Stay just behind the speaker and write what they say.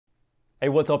Hey,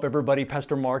 what's up, everybody?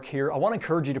 Pastor Mark here. I want to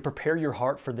encourage you to prepare your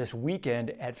heart for this weekend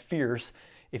at Fierce.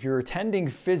 If you're attending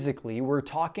physically, we're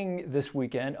talking this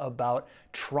weekend about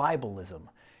tribalism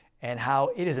and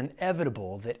how it is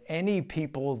inevitable that any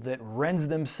people that rends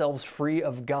themselves free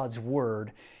of God's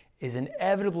word is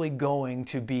inevitably going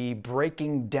to be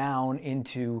breaking down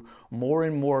into more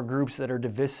and more groups that are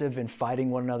divisive and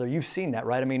fighting one another. You've seen that,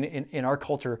 right? I mean, in our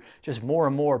culture, just more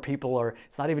and more people are,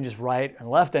 it's not even just right and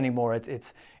left anymore.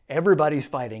 It's everybody's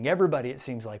fighting. Everybody, it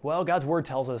seems like. Well, God's word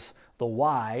tells us the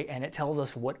why, and it tells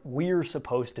us what we're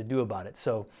supposed to do about it.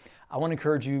 So I want to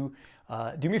encourage you,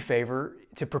 do me a favor,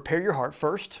 to prepare your heart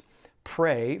first.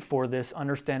 Pray for this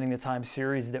Understanding the Time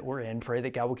series that we're in. Pray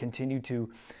that God will continue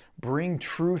to bring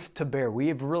truth to bear. We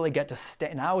have really got to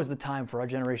stand. Now is the time for our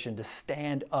generation to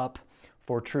stand up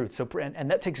for truth. So, and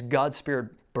that takes God's Spirit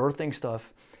birthing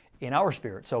stuff in our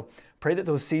spirit. So pray that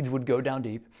those seeds would go down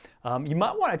deep. You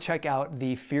might want to check out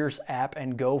the Fierce app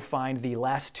and go find the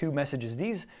last two messages.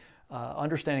 These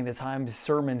Understanding the Times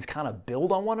sermons kind of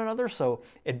build on one another, so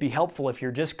it'd be helpful if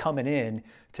you're just coming in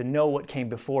to know what came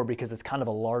before, because it's kind of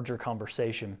a larger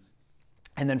conversation.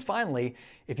 And then finally,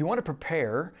 if you want to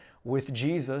prepare with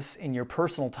Jesus in your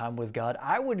personal time with God,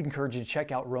 I would encourage you to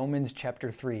check out Romans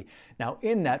chapter 3. Now,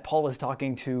 in that, Paul is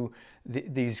talking to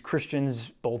these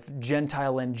Christians, both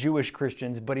Gentile and Jewish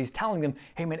Christians, but he's telling them,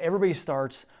 hey man, everybody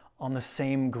starts on the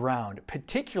same ground.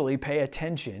 Particularly pay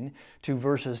attention to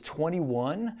verses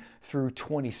 21 through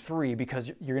 23,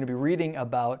 because you're going to be reading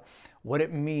about what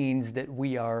it means that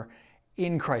we are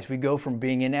in Christ. We go from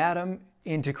being in Adam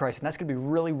into Christ, and that's going to be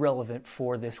really relevant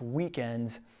for this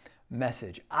weekend's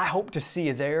message. I hope to see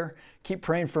you there. Keep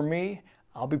praying for me.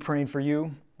 I'll be praying for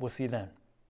you. We'll see you then.